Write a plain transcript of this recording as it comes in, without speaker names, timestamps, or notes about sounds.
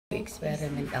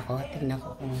Mag-experiment ako. Tingnan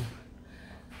ko kung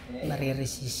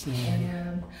mariresist niya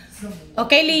yan.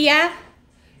 Okay, Leah?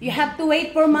 You have to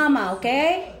wait for Mama,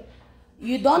 okay?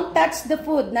 You don't touch the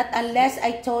food, not unless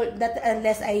I told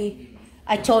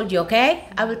I told you, okay?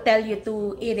 I will tell you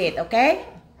to eat it, okay?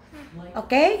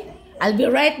 Okay? I'll be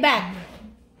right back.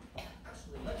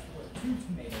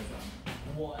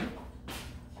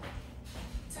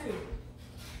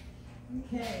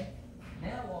 Okay,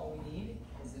 now all we need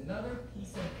is another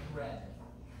piece of bread.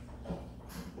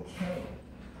 Okay.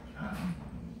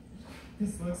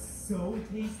 This looks so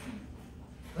tasty.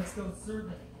 Let's go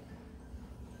serve it.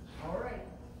 Alright,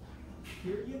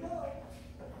 here you go.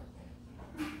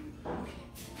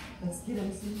 Let's get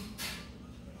them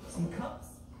some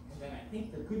cups, and then I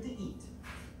think they're good to eat.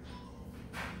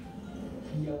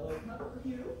 Yellow cup for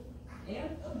you,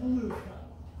 and a blue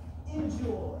cup.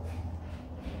 Enjoy.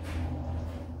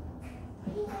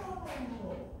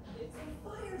 Whoa! It's a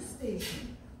fire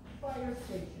station. Fire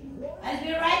station. I'll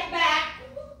be right back.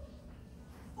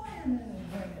 Fireman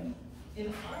Brandon. And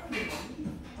I'm going to be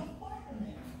a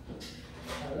fireman.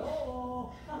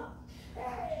 Hello.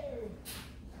 Hey.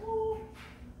 Oh.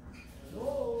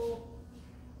 Hello.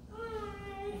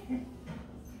 Hi.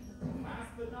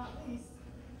 Last but not least.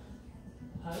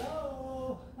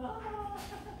 Hello.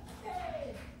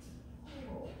 Hey.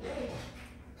 Oh, hey.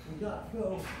 We gotta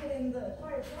go get in the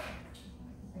fire truck.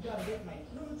 I gotta get my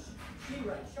Pooch. She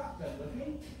rides shotgun with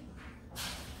me.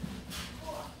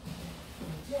 Oh,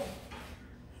 okay.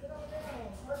 Sit on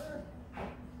down, partner.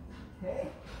 Okay.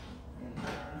 And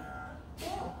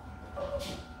oh,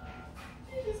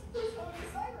 she just pushed on the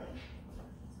siren.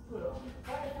 Let's put on the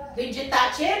fire truck. Did you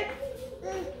touch it?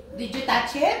 Did you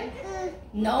touch it?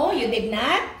 No, you did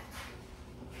not?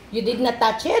 You did not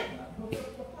touch it?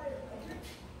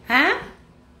 Huh?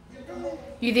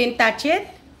 You didn't touch it?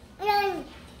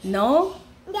 No?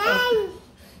 Oh.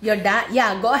 You're done?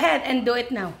 Yeah, go ahead and do it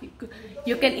now.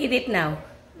 You can eat it now.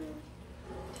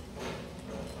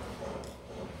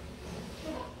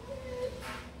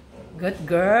 Good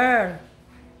girl.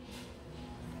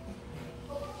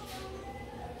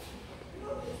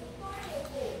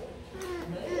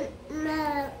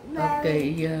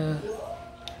 Okay,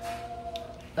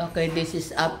 okay, this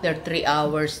is after 3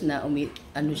 hours na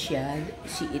ano siya,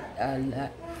 she eat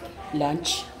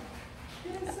lunch.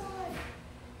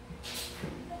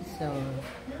 So,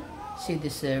 she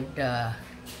deserved a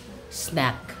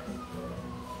snack,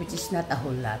 which is not a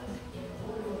whole lot.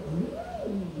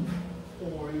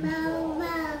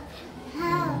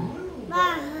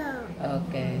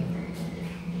 Okay.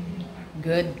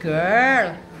 Good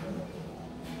girl.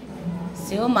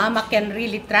 So, Mama can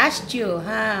really trust you,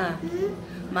 huh?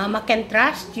 Mama can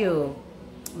trust you.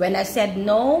 When I said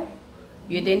no,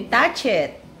 you didn't touch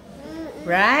it.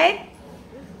 Right?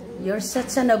 You're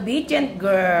such an obedient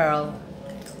girl.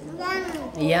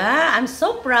 Yeah, I'm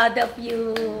so proud of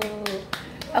you.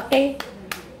 Okay.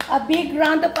 A big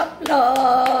round of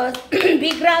applause.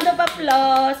 Big round of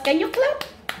applause. Can you clap?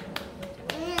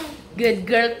 Good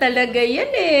girl talaga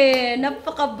yan eh.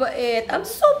 Napakabait. I'm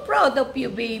so proud of you,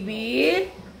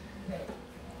 baby.